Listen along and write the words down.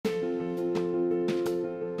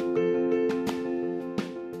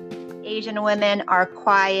Asian women are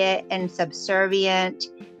quiet and subservient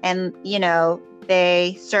and,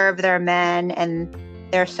 they serve their men and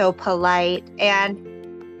they're so polite. And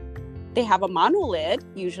they have a monolid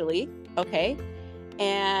usually. Okay.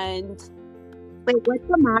 And wait, what's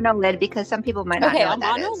a monolid? Because some people might not know what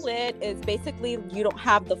that is. A monolid is basically you don't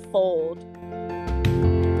have the fold.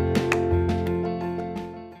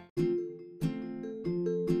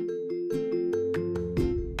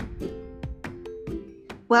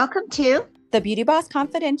 Welcome to The Beauty Boss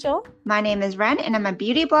Confidential. My name is Ren, and I'm a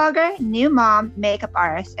beauty blogger, new mom, makeup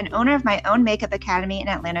artist, and owner of my own makeup academy in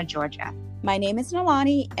Atlanta, Georgia. My name is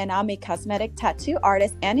Nalani, and I'm a cosmetic tattoo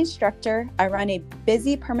artist and instructor. I run a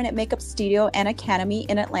busy permanent makeup studio and academy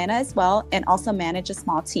in Atlanta as well, and also manage a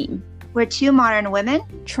small team. We're two modern women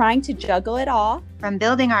trying to juggle it all, from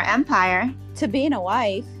building our empire to being a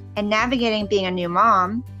wife and navigating being a new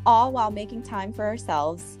mom, all while making time for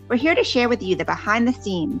ourselves. We're here to share with you the behind the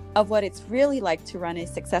scenes of what it's really like to run a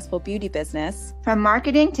successful beauty business, from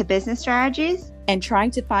marketing to business strategies, and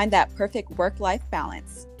trying to find that perfect work-life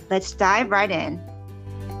balance. Let's dive right in.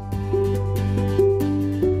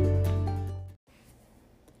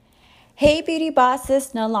 Hey beauty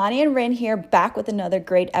bosses, Nalani and Rin here, back with another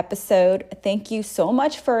great episode. Thank you so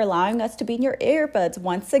much for allowing us to be in your earbuds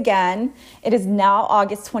once again. It is now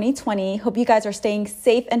August 2020. Hope you guys are staying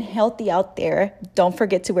safe and healthy out there. Don't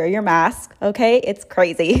forget to wear your mask, okay? It's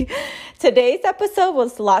crazy. Today's episode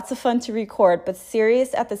was lots of fun to record, but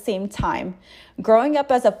serious at the same time. Growing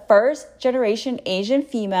up as a first-generation Asian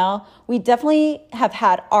female, we definitely have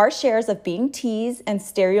had our shares of being teased and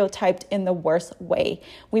stereotyped in the worst way.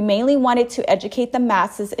 We mainly wanted to educate the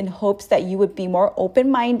masses in hopes that you would be more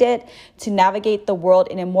open-minded, to navigate the world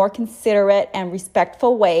in a more considerate and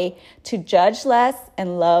respectful way, to judge less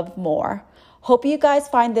and love more. Hope you guys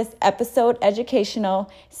find this episode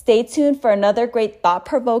educational. Stay tuned for another great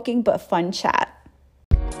thought-provoking but fun chat.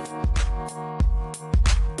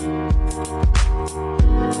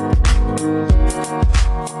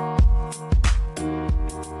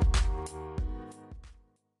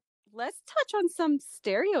 Let's touch on some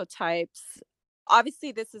stereotypes.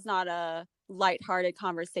 Obviously, this is not a lighthearted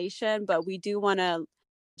conversation, but we do want to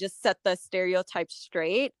just set the stereotypes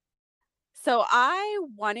straight. So I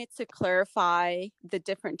wanted to clarify the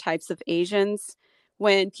different types of Asians.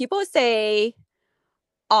 When people say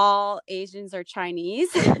all Asians are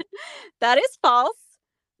Chinese, that is false.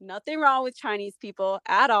 Nothing wrong with Chinese people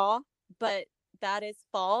at all, but that is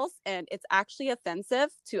false, and it's actually offensive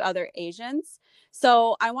to other Asians.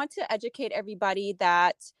 So I want to educate everybody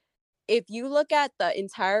that if you look at the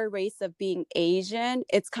entire race of being Asian,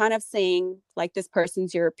 it's kind of saying like this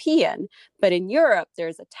person's European. But in Europe,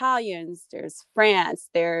 there's Italians, there's France,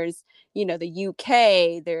 there's, the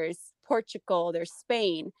UK, there's Portugal, there's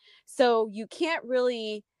Spain. So you can't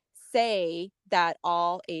really say that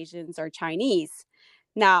all Asians are Chinese.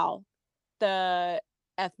 Now, the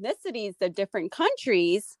ethnicities of different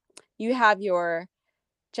countries, you have your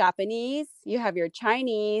Japanese, you have your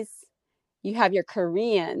Chinese, you have your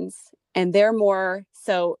Koreans, and they're more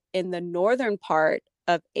so in the northern part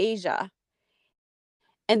of Asia.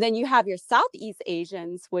 And then you have your Southeast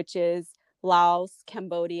Asians, which is Laos,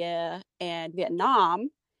 Cambodia, and Vietnam,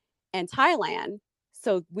 and Thailand.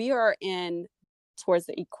 So we are in towards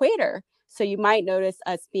the equator. So you might notice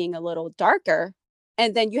us being a little darker.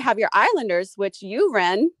 And then you have your islanders, which you,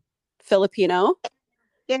 Ren, Filipino.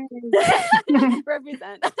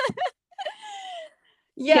 Represent.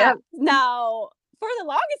 Yeah. Now, for the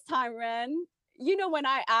longest time, Ren, when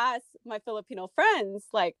I asked my Filipino friends,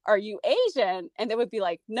 like, are you Asian? And they would be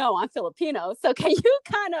like, no, I'm Filipino. So can you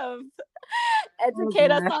kind of educate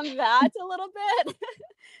us on that a little bit?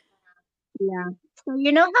 Yeah. So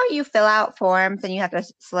you know how you fill out forms and you have to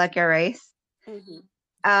select your race?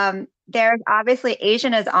 Mm-hmm. There's obviously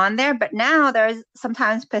Asian is on there, but now there's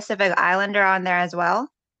sometimes Pacific Islander on there as well.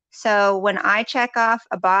 So when I check off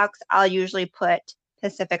a box, I'll usually put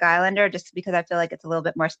Pacific Islander just because I feel like it's a little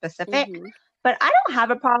bit more specific. Mm-hmm. But I don't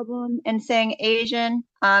have a problem in saying Asian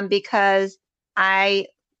because I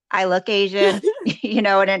look Asian,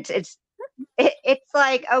 and it's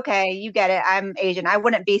like, okay, you get it. I'm Asian. I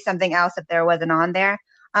wouldn't be something else if there wasn't on there.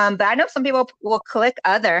 But I know some people will click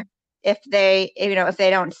other if they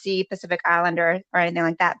don't see Pacific Islander or anything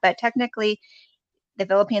like that. But technically, the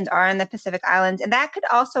Philippines are in the Pacific Islands, and that could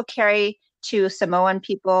also carry to Samoan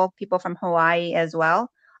people from Hawaii as well.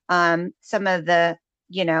 Some of the,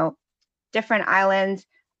 different islands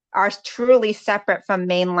are truly separate from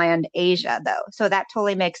mainland Asia, though. So that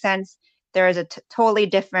totally makes sense. There is totally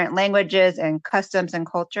different languages and customs and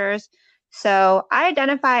cultures. So I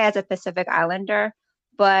identify as a Pacific Islander,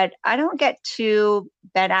 but I don't get too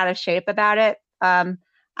bent out of shape about it. I'm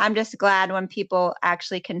just glad when people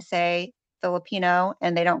actually can say Filipino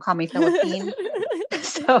and they don't call me Philippine.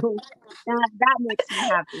 So that makes me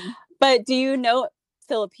happy. But do you know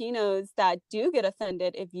Filipinos that do get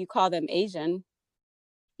offended if you call them Asian?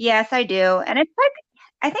 Yes, I do. And it's like,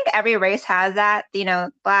 I think every race has that,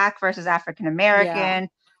 Black versus African Yeah. American,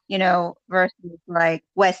 versus like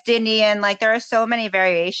West Indian. Like there are so many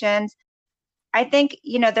variations. I think,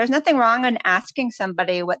 there's nothing wrong in asking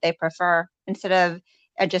somebody what they prefer instead of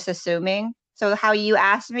just assuming. So how you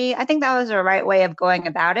asked me, I think that was the right way of going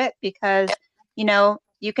about it because,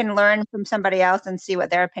 you can learn from somebody else and see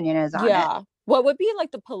what their opinion is on it. Yeah. What would be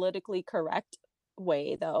like the politically correct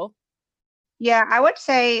way though? Yeah, I would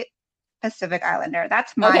say Pacific Islander.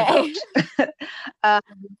 That's my Okay. vote. um,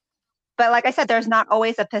 but like I said, there's not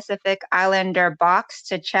always a Pacific Islander box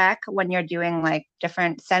to check when you're doing like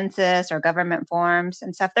different census or government forms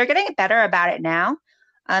and stuff. They're getting better about it now,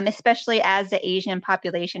 especially as the Asian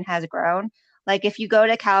population has grown. Like if you go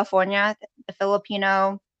to California, the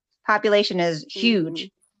Filipino population is Mm.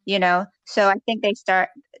 huge, So I think they start,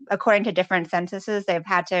 according to different censuses, they've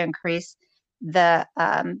had to increase the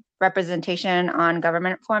representation on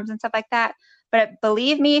government forms and stuff like that. But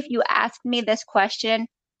believe me, if you asked me this question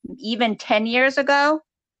even 10 years ago,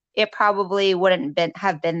 it probably wouldn't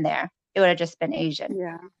have been there. It would have just been Asian.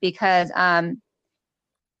 Yeah. Because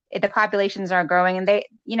the populations are growing and they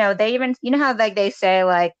even, how like they say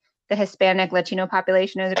like the Hispanic Latino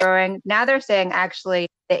population is growing. Now they're saying actually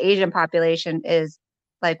the Asian population is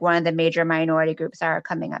like one of the major minority groups that are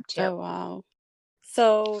coming up too. Oh, wow.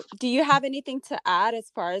 So, do you have anything to add as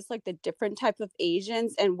far as like the different type of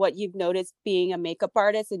Asians and what you've noticed being a makeup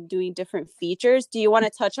artist and doing different features? Do you want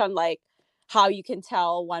to touch on like how you can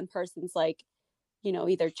tell one person's like,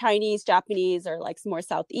 either Chinese, Japanese, or like more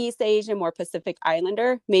Southeast Asian, more Pacific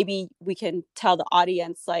Islander? Maybe we can tell the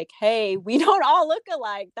audience like, hey, we don't all look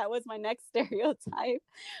alike. That was my next stereotype.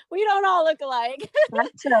 We don't all look alike.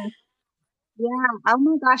 That's Yeah. Oh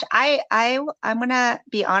my gosh. I'm gonna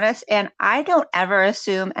be honest, and I don't ever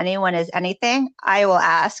assume anyone is anything. I will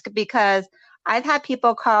ask because I've had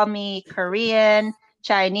people call me Korean,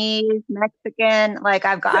 Chinese, Mexican, like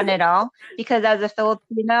I've gotten it all. Because as a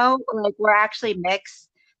Filipino, like we're actually mixed.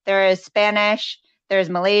 There is Spanish, there's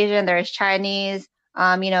Malaysian, there's Chinese,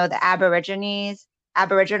 the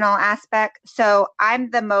Aboriginal aspect. So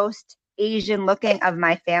I'm the most Asian looking of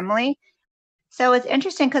my family. So it's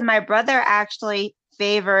interesting because my brother actually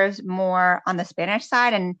favors more on the Spanish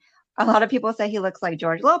side, and a lot of people say he looks like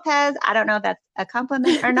George Lopez. I don't know if that's a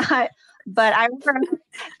compliment or not, but I remember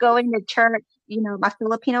going to church, my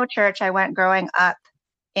Filipino church I went growing up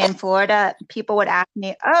in Florida. People would ask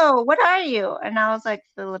me, "Oh, what are you?" And I was like,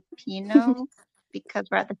 "Filipino," because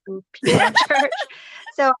we're at the Filipino church.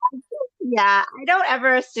 So yeah, I don't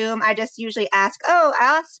ever assume. I just usually ask, I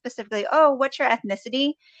ask specifically, what's your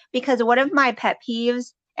ethnicity? Because one of my pet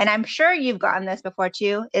peeves, and I'm sure you've gotten this before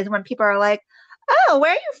too, is when people are like, oh,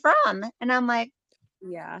 where are you from? And I'm like,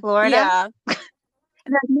 Yeah. Florida. Yeah.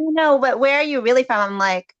 And like, no, but where are you really from? I'm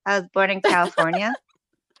like, I was born in California.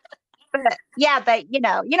 But yeah, but you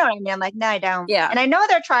know what I mean? I'm like, no, I don't. Yeah. And I know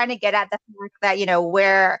they're trying to get at the fact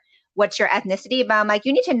that, what's your ethnicity? But I'm like,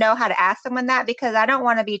 you need to know how to ask someone that because I don't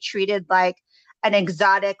want to be treated like an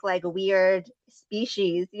exotic, like weird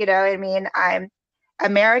species. You know what I mean? I'm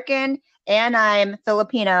American and I'm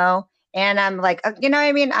Filipino and I'm like, you know what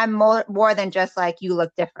I mean? I'm more than just like, you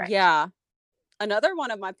look different. Yeah. Another one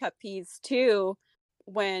of my pet peeves too,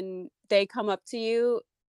 when they come up to you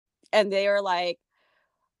and they are like,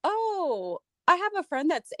 oh, I have a friend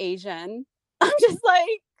that's Asian. I'm just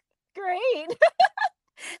like, great.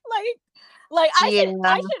 like I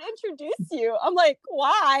Yeah. should introduce you. I'm like,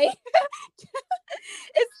 why?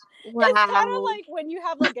 It's kind of Wow. like when you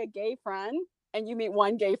have like a gay friend and you meet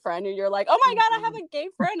one gay friend and you're like, oh my God, I have a gay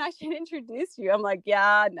friend. I should introduce you. I'm like,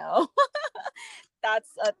 yeah, no.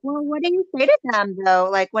 Well, what do you say to them though?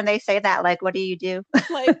 Like when they say that, like, what do you do?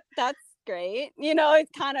 like, that's great. It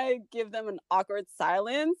kind of give them an awkward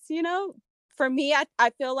silence, For me, I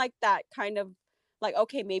feel like that kind of like,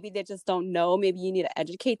 okay, maybe they just don't know. Maybe you need to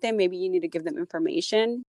educate them. Maybe you need to give them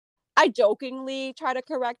information. I jokingly try to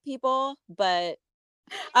correct people, but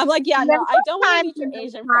I'm like, yeah, no, I don't want to meet your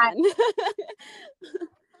Asian friend.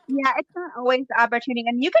 Yeah, it's not always the opportunity.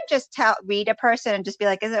 And you can just read a person and just be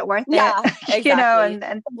like, is it worth Yeah, it? exactly.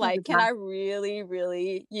 And Like, can I really,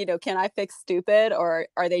 really, can I fix stupid or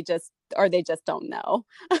are they just don't know?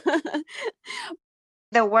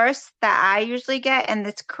 the worst that I usually get, and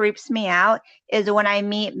this creeps me out, is when I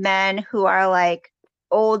meet men who are like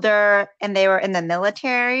older and they were in the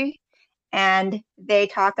military and they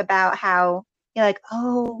talk about how you're like,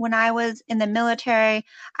 oh, when I was in the military,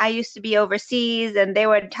 I used to be overseas, and they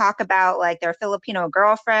would talk about like their Filipino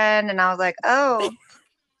girlfriend, and I was like, oh,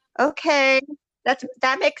 okay,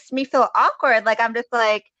 that makes me feel awkward. Like I'm just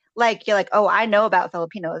like you're like, oh, I know about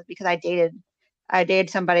Filipinos because I dated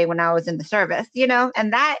somebody when I was in the service,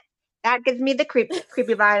 and that gives me the creepy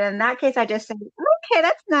vibe. And in that case, I just say, okay,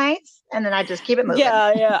 that's nice, and then I just keep it moving.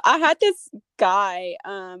 Yeah. I had this guy,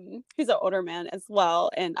 who's an older man as well,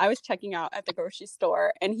 and I was checking out at the grocery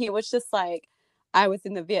store, and he was just like, I was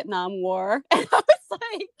in the Vietnam War. And I was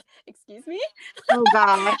like, excuse me? Oh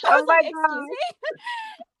gosh. I was Oh like, my excuse gosh. me?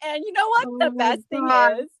 And you know what? Oh The my best thing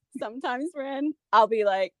god. is sometimes, Ren, I'll be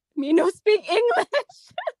like, me no speak English.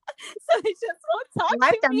 So they just won't talk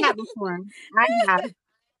I've to done me. that before. I have.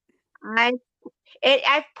 I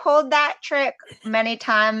I've pulled that trick many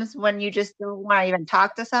times when you just don't want to even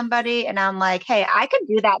talk to somebody, and I'm like, hey, I can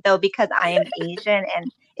do that though because I am Asian,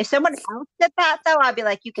 and if someone else did that though, I'd be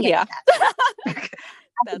like, you can't do Yeah. that. I can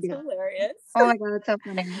That's do that. hilarious. Oh my god, that's so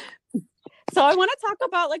funny. So I want to talk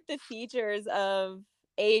about like the features of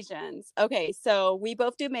Asians. Okay, so we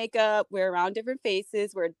both do makeup. We're around different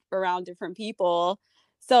faces. We're around different people.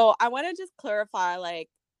 So I want to just clarify, like,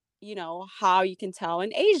 how you can tell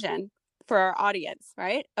an Asian for our audience,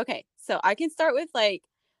 right? Okay, so I can start with like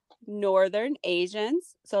Northern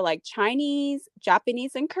Asians. So like Chinese,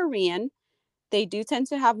 Japanese, and Korean. They do tend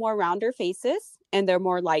to have more rounder faces and they're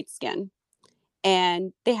more light skin.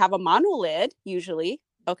 And they have a monolid usually.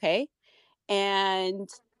 Okay. And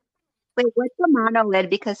Wait, what's a monolid?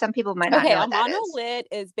 Because some people might not okay, know a what that is. monolid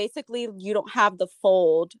is basically you don't have the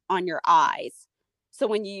fold on your eyes. So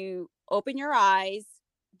when you open your eyes,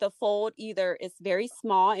 the fold either is very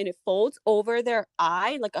small and it folds over their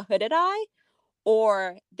eye like a hooded eye,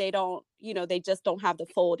 or they just don't have the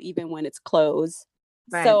fold even when it's closed.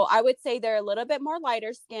 Right. So I would say they're a little bit more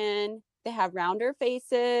lighter skin. They have rounder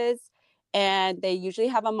faces and they usually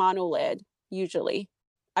have a monolid, usually.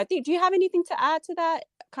 I think, do you have anything to add to that?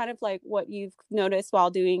 Kind of like what you've noticed while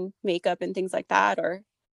doing makeup and things like that, or?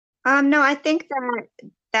 No, I think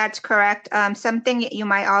that's correct. Something you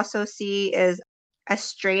might also see is a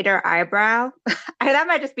straighter eyebrow. That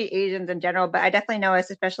might just be Asians in general, but I definitely notice,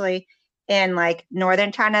 especially in like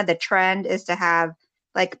northern China, the trend is to have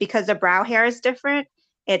like because the brow hair is different,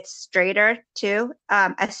 it's straighter too.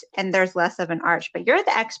 And there's less of an arch. But you're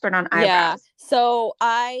the expert on Yeah. eyebrows. So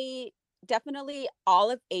I definitely,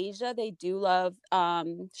 all of Asia, they do love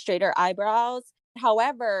straighter eyebrows.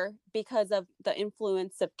 However, because of the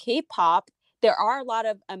influence of K-pop, there are a lot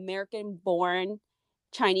of American born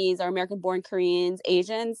Chinese or American born Koreans,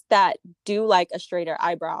 Asians that do like a straighter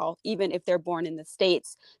eyebrow, even if they're born in the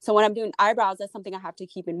States. So when I'm doing eyebrows, that's something I have to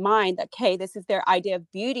keep in mind that, okay, this is their idea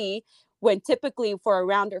of beauty, when typically for a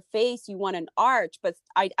rounder face you want an arch, but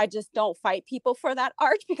I just don't fight people for that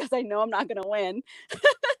arch because I know I'm not going to win.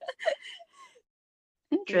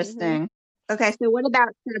 Hmm. Interesting. Okay, so what about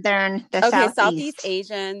the Okay, Southeast southeast?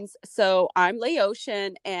 Asians. So I'm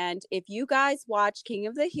Laotian, and if you guys watch King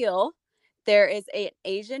of the Hill, there is an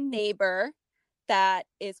Asian neighbor that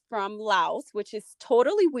is from Laos, which is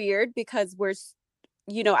totally weird because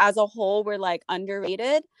as a whole, we're like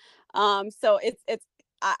underrated. So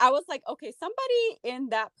I was like, okay, somebody in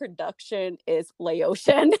that production is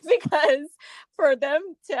Laotian because for them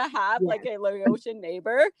to have Yes. like a Laotian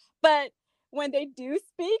neighbor, but when they do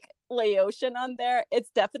speak Laotian on there, it's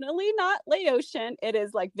definitely not Laotian. It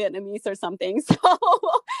is like Vietnamese or something. So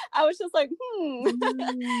I was just like, I'm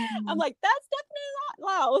Mm. like, that's definitely not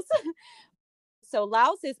Laos. So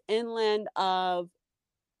Laos is inland of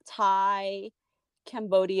Thai,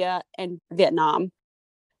 Cambodia, and Vietnam.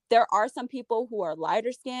 There are some people who are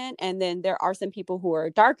lighter skin, and then there are some people who are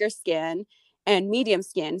darker skin and medium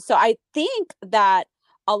skin. So I think that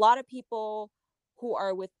a lot of people who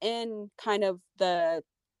are within kind of the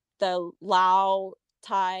Lao,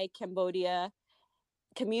 Thai, Cambodia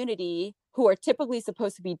community who are typically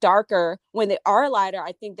supposed to be darker, when they are lighter,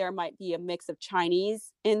 I think there might be a mix of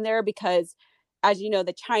Chinese in there because, as you know,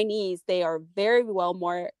 the Chinese, they are very well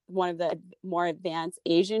more one of the more advanced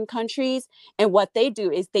Asian countries. And what they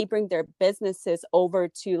do is they bring their businesses over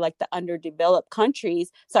to like the underdeveloped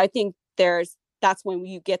countries. So I think that's when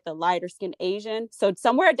you get the lighter skin Asian. So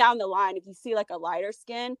somewhere down the line, if you see like a lighter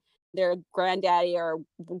skin, their granddaddy or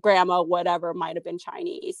grandma, whatever, might have been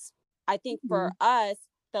Chinese. I think for us,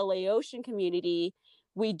 the Laotian community,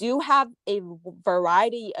 we do have a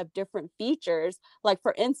variety of different features. Like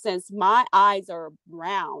for instance, my eyes are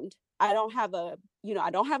round. I don't have a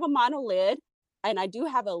monolid, and I do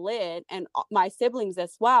have a lid, and my siblings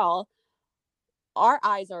as well, our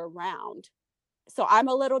eyes are round. So I'm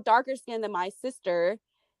a little darker skinned than my sister,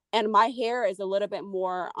 and my hair is a little bit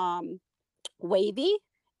more wavy,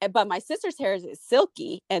 but my sister's hair is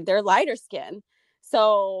silky and they're lighter skin.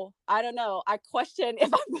 So I don't know. I question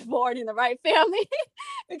if I'm born in the right family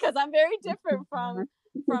because I'm very different from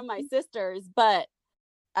my sisters. But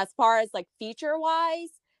as far as like feature wise,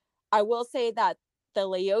 I will say that the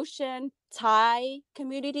Laotian Thai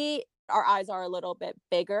community, our eyes are a little bit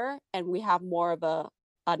bigger and we have more of a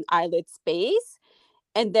an eyelid space.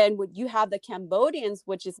 And then when you have the Cambodians,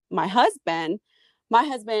 which is my husband,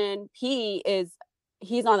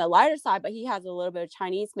 he's on the lighter side, but he has a little bit of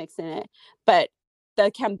Chinese mix in it. But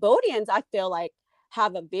the Cambodians, I feel like,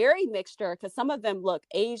 have a very mixture because some of them look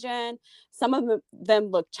Asian, some of them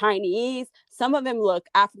look Chinese, some of them look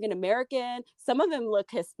African American, some of them look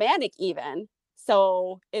Hispanic even.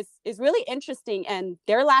 So it's really interesting, and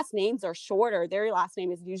their last names are shorter. Their last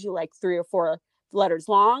name is usually like 3 or 4 letters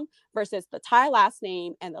long, versus the Thai last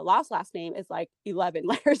name and the Laos last name is like 11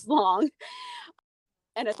 letters long.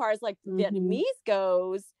 And as far as like Vietnamese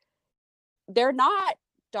goes, they're not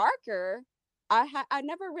darker. I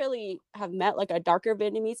never really have met like a darker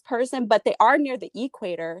Vietnamese person, but they are near the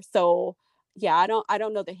equator. So yeah, I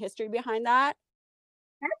don't know the history behind that.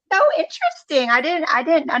 So interesting. I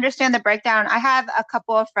didn't understand the breakdown. I have a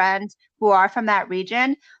couple of friends who are from that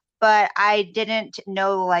region, but I didn't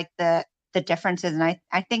know like the differences. And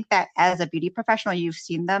I think that as a beauty professional, you've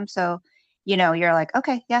seen them. So, you're like,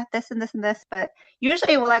 okay, yeah, this and this and this. But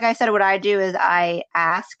usually, well, like I said, what I do is I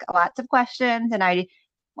ask lots of questions and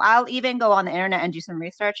I'll even go on the internet and do some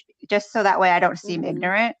research just so that way I don't seem Mm-hmm.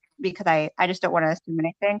 ignorant because I just don't want to assume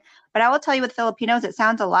anything. But I will tell you with Filipinos, it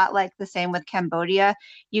sounds a lot like the same with Cambodia.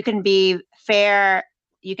 You can be fair,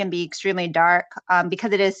 you can be extremely dark,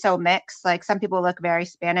 because it is so mixed. Like some people look very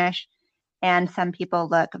Spanish and some people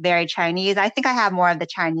look very Chinese. I think I have more of the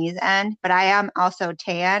Chinese end, but I am also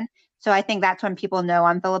tan. So I think that's when people know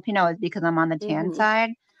I'm Filipino is because I'm on the tan Mm-hmm. side.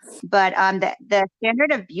 But the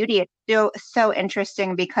standard of beauty is still so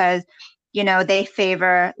interesting because they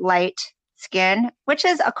favor light skin, which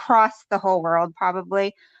is across the whole world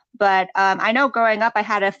probably. But I know growing up, I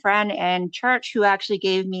had a friend in church who actually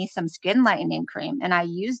gave me some skin lightening cream, and I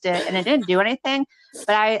used it, and it didn't do anything.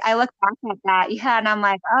 But I look back at that, yeah, and I'm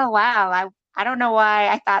like, oh wow, I don't know why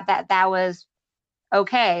I thought that that was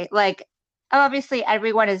okay. Like, obviously,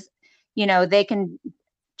 everyone is, they can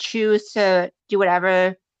choose to do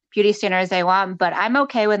whatever beauty standards they want, but I'm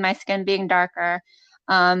okay with my skin being darker.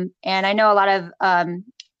 And I know a lot of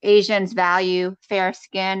Asians value fair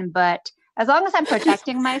skin, but as long as I'm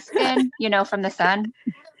protecting my skin, from the sun,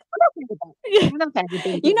 I'm okay with that. I'm okay with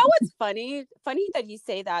being You know tan. what's funny? Funny that you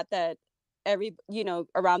say that every,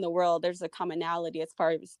 around the world there's a commonality as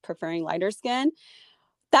far as preferring lighter skin.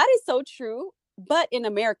 That is so true. But in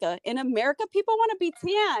America, people want to be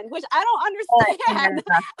tan, which I don't understand. America.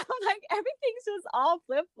 I'm like, everything's just all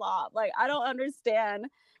flip flop. Like, I don't understand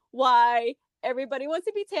why everybody wants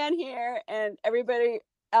to be tan here and everybody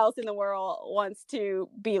else in the world wants to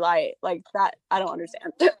be light. Like that, I don't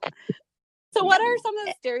understand. So, what are some of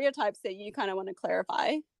the stereotypes that you kind of want to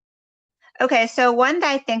clarify? Okay, so one that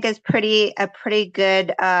I think is a pretty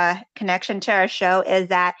good connection to our show is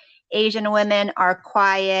that Asian women are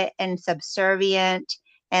quiet and subservient,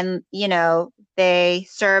 and they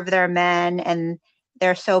serve their men, and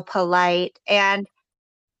they're so polite. And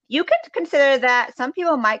you could consider that. Some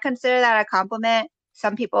people might consider that a compliment.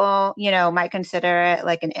 Some people, might consider it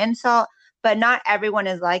like an insult, but not everyone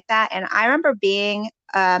is like that. And I remember being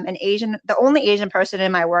the only Asian person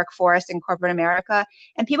in my workforce in corporate America,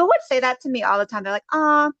 and people would say that to me all the time. They're like,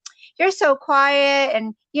 "Oh, you're so quiet,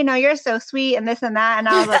 and you're so sweet, and this and that." And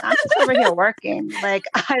I was like, "I'm just over here working. Like,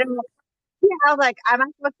 I don't." Yeah, I was like, "Am I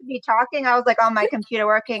supposed to be talking?" I was like on my computer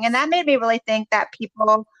working, and that made me really think that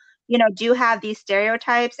people, do have these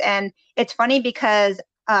stereotypes. And it's funny because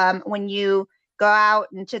when you go out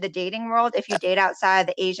into the dating world, if you date outside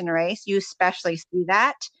the Asian race, you especially see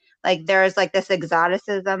that. Like there's like this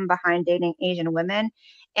exoticism behind dating Asian women.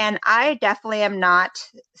 And I definitely am not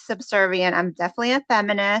subservient. I'm definitely a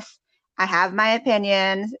feminist. I have my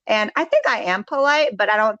opinions, and I think I am polite, but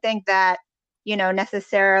I don't think that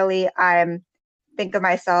necessarily I'm think of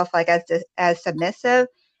myself like as submissive.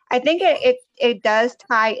 I think it does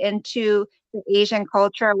tie into the Asian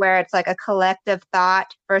culture where it's like a collective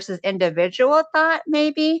thought versus individual thought,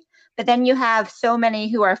 maybe. But then you have so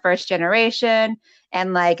many who are first generation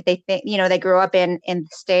and like they think, they grew up in the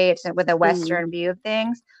States and with a Mm. Western view of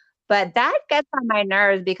things. But that gets on my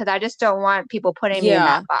nerves because I just don't want people putting me in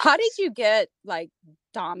Yeah. that How did box. you get like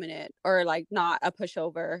dominant or like not a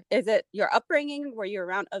pushover? Is it your upbringing? Were you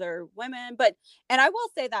around other women? And I will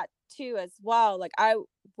say that too as well. Like I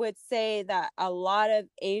would say that a lot of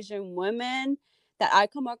Asian women that I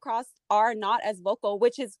come across are not as vocal,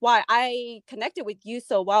 which is why I connected with you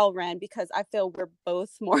so well, Ren, because I feel we're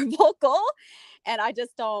both more vocal. And I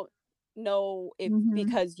just don't know if Mm-hmm.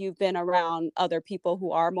 because you've been around other people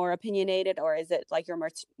who are more opinionated, or is it like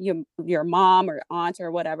your mom or aunt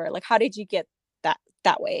or whatever? Like how did you get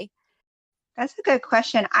that way? That's a good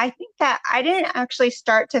question. I think that I didn't actually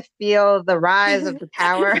start to feel the rise of the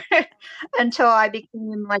power until I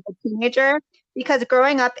became like a teenager. Because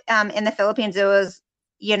growing up in the Philippines, it was,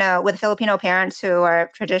 with Filipino parents who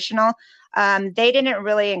are traditional, they didn't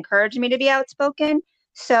really encourage me to be outspoken.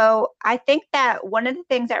 So I think that one of the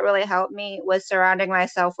things that really helped me was surrounding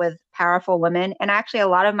myself with powerful women. And actually, a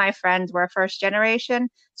lot of my friends were first generation.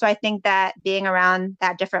 So I think that being around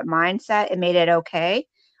that different mindset, it made it okay.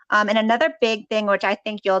 And another big thing, which I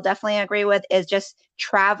think you'll definitely agree with, is just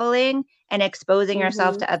traveling and exposing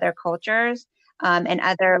yourself Mm-hmm. to other cultures and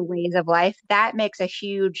other ways of life. That makes a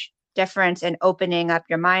huge difference in opening up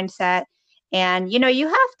your mindset. And, you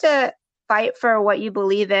have to fight for what you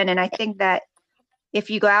believe in. And I think that if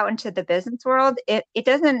you go out into the business world, it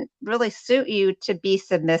doesn't really suit you to be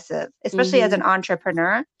submissive, especially as Mm-hmm. an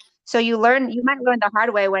entrepreneur. So you might learn the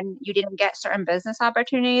hard way when you didn't get certain business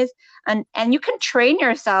opportunities. And you can train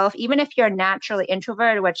yourself, even if you're naturally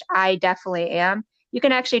introverted, which I definitely am, you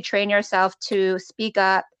can actually train yourself to speak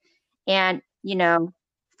up and,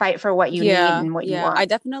 fight for what you need Yeah, and what you yeah, want. I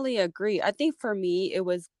definitely agree. I think for me, it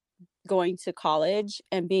was going to college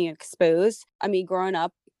and being exposed. I mean, growing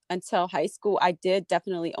up until high school, I did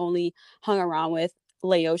definitely only hung around with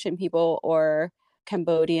Laotian people or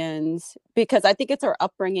Cambodians because I think it's our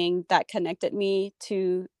upbringing that connected me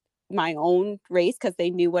to my own race because they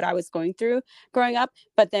knew what I was going through growing up.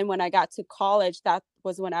 But then when I got to college, that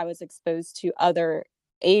was when I was exposed to other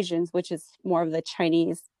Asians, which is more of the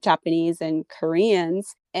Chinese, Japanese, and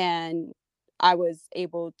Koreans. And I was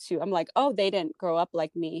able to, I'm like, oh, they didn't grow up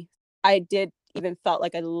like me. I did even felt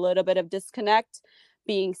like a little bit of disconnect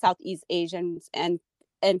being Southeast Asians and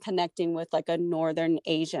connecting with like a Northern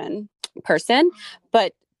Asian person.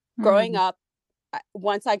 But growing Hmm. up,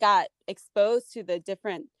 once I got exposed to the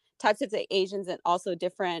different types of the Asians and also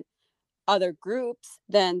different other groups,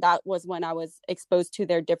 then that was when I was exposed to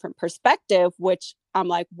their different perspective, which I'm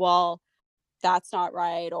like, well, that's not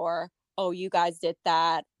right. Or, oh, you guys did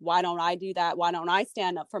that. Why don't I do that? Why don't I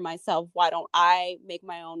stand up for myself? Why don't I make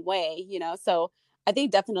my own way? So I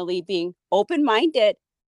think definitely being open minded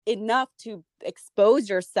enough to expose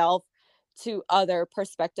yourself to other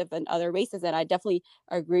perspective and other races. And I definitely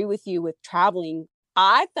agree with you with traveling.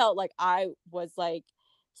 I felt like I was like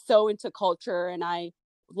so into culture and I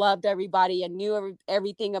loved everybody and knew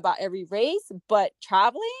everything about every race, but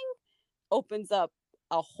traveling opens up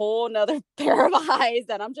a whole nother pair of eyes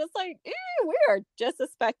and I'm just like, we are just a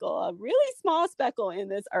speckle, a really small speckle in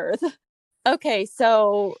this earth. Okay,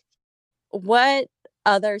 so what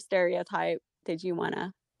other stereotype did you want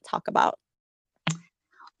to talk about?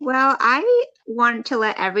 Well, I want to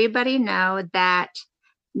let everybody know that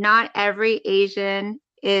not every Asian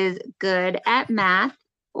is good at math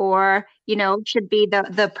or, should be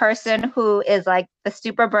the person who is like the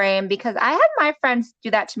super brain, because I have my friends do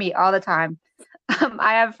that to me all the time.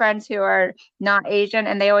 I have friends who are not Asian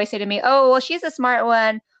and they always say to me, "Oh, well, she's a smart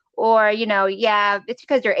one." Or, yeah, it's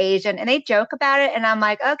because you're Asian. And they joke about it. And I'm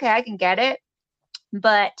like, okay, I can get it.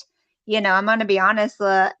 But, I'm going to be honest,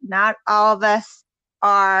 not all of us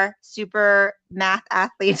are super math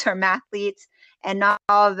athletes or mathletes, and not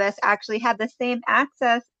all of us actually have the same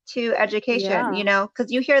access to education, Yeah.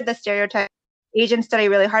 because you hear the stereotype, Asians study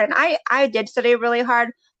really hard. And I did study really hard,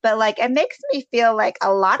 but like it makes me feel like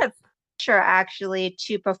a lot of pressure actually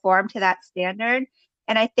to perform to that standard.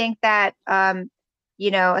 And I think that,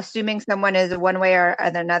 assuming someone is one way or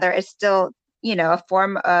another is still, a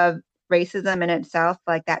form of racism in itself,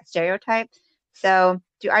 like that stereotype. So,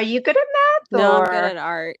 are you good at math No, I'm good or? at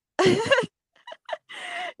art.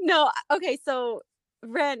 No, okay, so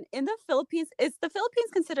Ren, in the Philippines, is the Philippines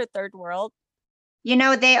considered third world?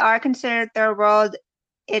 They are considered third world.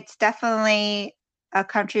 It's definitely a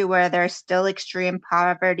country where there's still extreme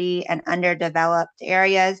poverty and underdeveloped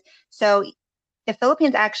areas. So the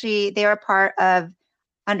Philippines actually, they were part of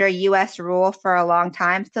under US rule for a long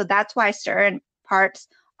time. So that's why certain parts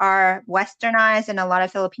are westernized and a lot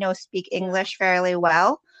of Filipinos speak Yeah. English fairly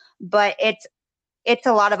well. But it's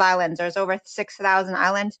a lot of islands. There's over 6,000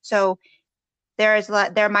 islands. So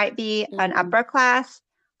there might be an Mhm. upper class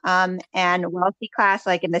and wealthy class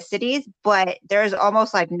like in the cities, but there's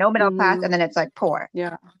almost like no middle class and Mhm. then it's like poor.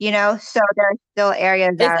 Yeah. So there's still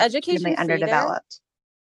areas Is that are extremely education free there? underdeveloped.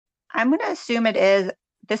 I'm going to assume it is.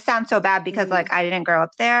 this sounds so bad because like I didn't grow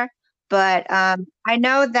up there, but I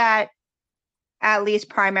know that at least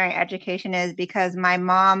primary education is, because my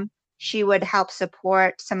mom, she would help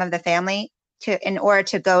support some of the family in order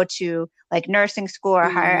to go to like nursing school or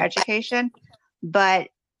higher education. But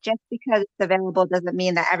just because it's available doesn't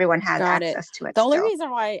mean that everyone has access to it. The only reason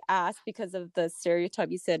why I asked, because of the stereotype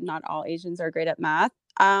you said not all Asians are great at math.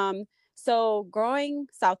 So growing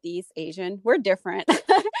Southeast Asian, we're different.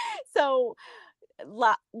 So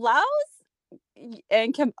Laos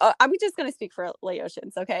and I'm just going to speak for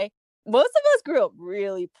Laotians, okay? Most of us grew up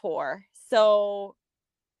really poor. So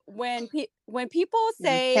when people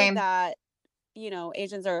say that, you know,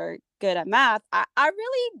 Asians are good at math, I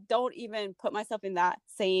really don't even put myself in that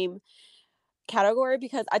same category,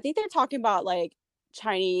 because I think they're talking about like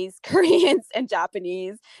Chinese, Koreans, and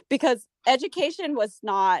Japanese, because education was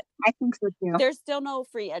not, I think so too. There's still no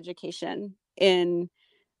free education in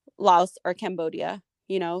Laos or Cambodia,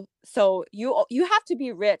 you know, so you have to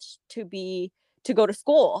be rich to go to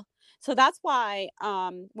school. So that's why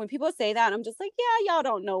when people say that, I'm just like, yeah, y'all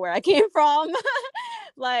don't know where I came from.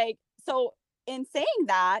 Like, so in saying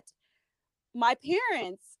that, my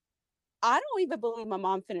parents, I don't even believe my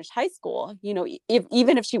mom finished high school. You know,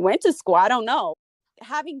 even if she went to school, I don't know.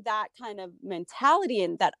 Having that kind of mentality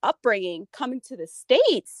and that upbringing coming to the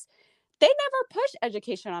States, they never pushed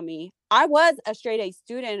education on me. I was a straight A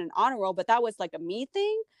student and honor roll, but that was like a me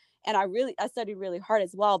thing. And I studied really hard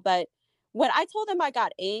as well. But when I told them I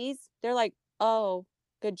got A's, they're like, oh,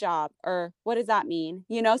 good job. Or what does that mean?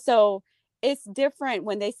 You know, so it's different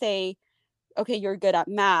when they say, okay, you're good at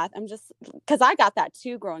math. I'm just, because I got that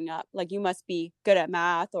too growing up. Like, you must be good at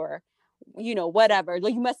math, or, you know, whatever.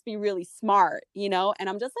 Like, you must be really smart, you know? And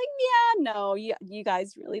I'm just like, yeah, no, you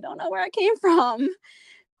guys really don't know where I came from.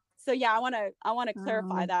 So yeah, I want to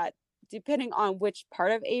clarify that depending on which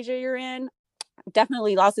part of Asia you're in,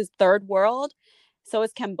 definitely Laos is third world. So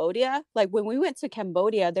is Cambodia. Like, when we went to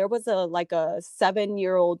Cambodia, there was a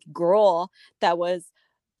 7-year-old girl that was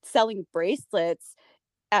selling bracelets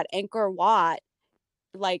at Angkor Wat,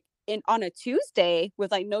 like on a Tuesday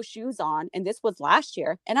with like no shoes on. And this was last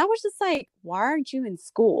year. And I was just like, why aren't you in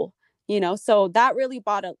school? You know, so that really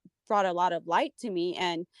brought a lot of light to me.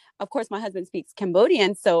 And of course, my husband speaks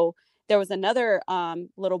Cambodian. So there was another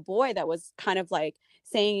little boy that was kind of like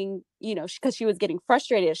saying, you know, because she was getting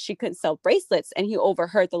frustrated, she couldn't sell bracelets. And he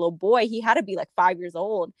overheard the little boy, he had to be like 5 years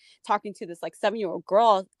old, talking to this like 7-year-old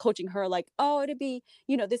girl, coaching her like, oh, it'd be,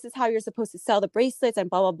 you know, this is how you're supposed to sell the bracelets and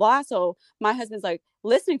blah, blah, blah. So my husband's like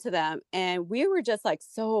listening to them. And we were just like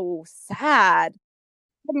so sad.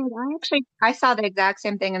 I saw the exact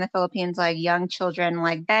same thing in the Philippines, like young children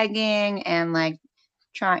like begging and like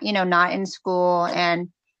trying, you know, not in school. And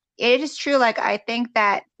it is true. Like, I think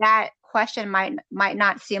that question might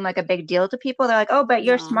not seem like a big deal to people. They're like, oh, but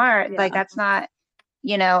you're smart. Yeah. Like, that's not,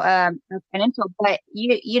 you know, financial. But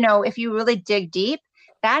you know, if you really dig deep,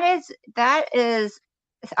 that is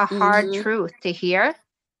a hard truth to hear.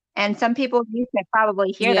 And some people need to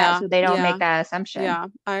probably hear that so they don't make that assumption. Yeah,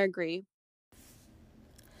 I agree.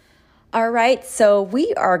 All right, so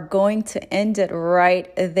we are going to end it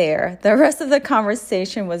right there. The rest of the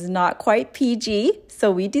conversation was not quite PG,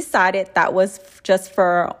 so we decided that was just for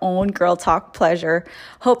our own girl talk pleasure.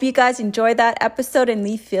 Hope you guys enjoyed that episode and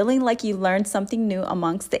leave feeling like you learned something new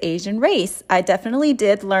amongst the Asian race. I definitely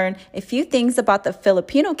did learn a few things about the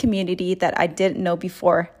Filipino community that I didn't know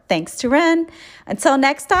before. Thanks to Ren. Until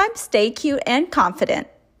next time, stay cute and confident.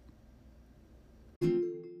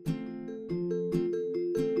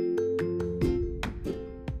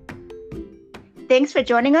 Thanks for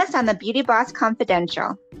joining us on the Beauty Boss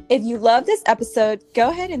Confidential. If you love this episode, go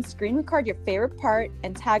ahead and screen record your favorite part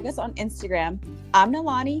and tag us on Instagram. I'm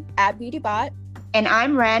Nalani at BeautyBot. And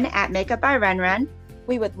I'm Ren at Makeup by Ren.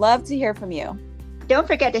 We would love to hear from you. Don't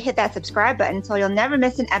forget to hit that subscribe button so you'll never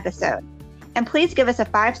miss an episode. And please give us a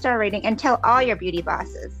 5-star rating and tell all your beauty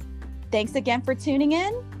bosses. Thanks again for tuning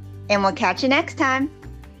in. And we'll catch you next time.